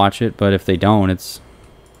people watch it, but if they don't, it's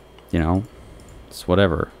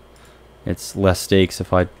whatever. It's less stakes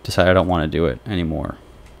if I decide I don't want to do it anymore,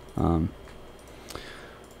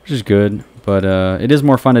 which is good. But it is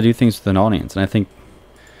more fun to do things with an audience, and I think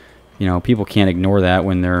people can't ignore that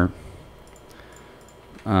when they're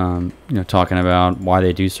talking about why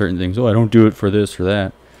they do certain things. Oh, I don't do it for this or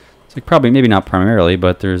that. It's like, probably, maybe not primarily,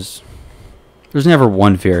 but there's never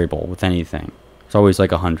one variable with anything. It's always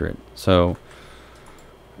like 100. So,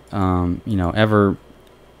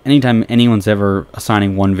 anytime anyone's ever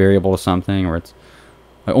assigning one variable to something, or it's,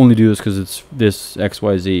 I only do this because it's this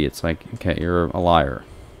XYZ, it's like, okay, you're a liar.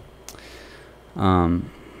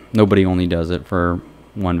 nobody only does it for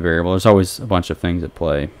one variable. There's always a bunch of things at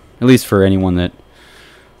play, at least for anyone that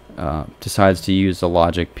decides to use the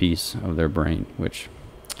logic piece of their brain, which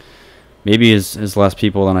maybe is less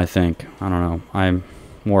people than I think. I don't know. I'm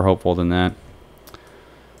more hopeful than that.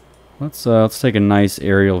 Let's take a nice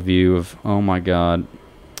aerial view of, oh my god,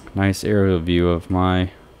 nice aerial view of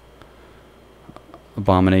my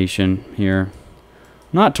abomination here.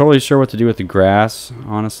 I'm not totally sure what to do with the grass,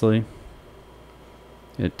 honestly.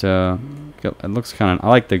 It looks kind of, I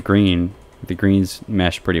like the green. The greens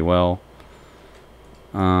mesh pretty well.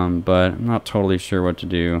 But I'm not totally sure what to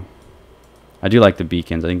do. I do like the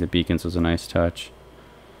beacons. I think the beacons was a nice touch.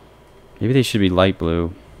 Maybe they should be light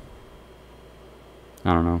blue.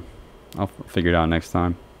 I don't know. I'll figure it out next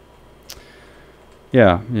time.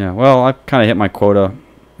 Yeah. Well, I kind of hit my quota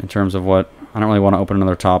in terms of what... I don't really want to open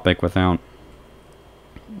another topic without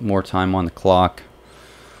more time on the clock.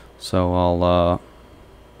 So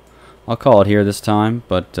I'll call it here this time.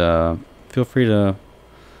 But feel free to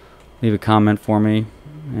leave a comment for me.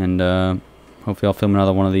 And hopefully I'll film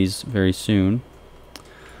another one of these very soon.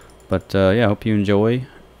 But yeah, I hope you enjoy.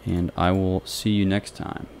 And I will see you next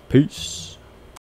time. Peace.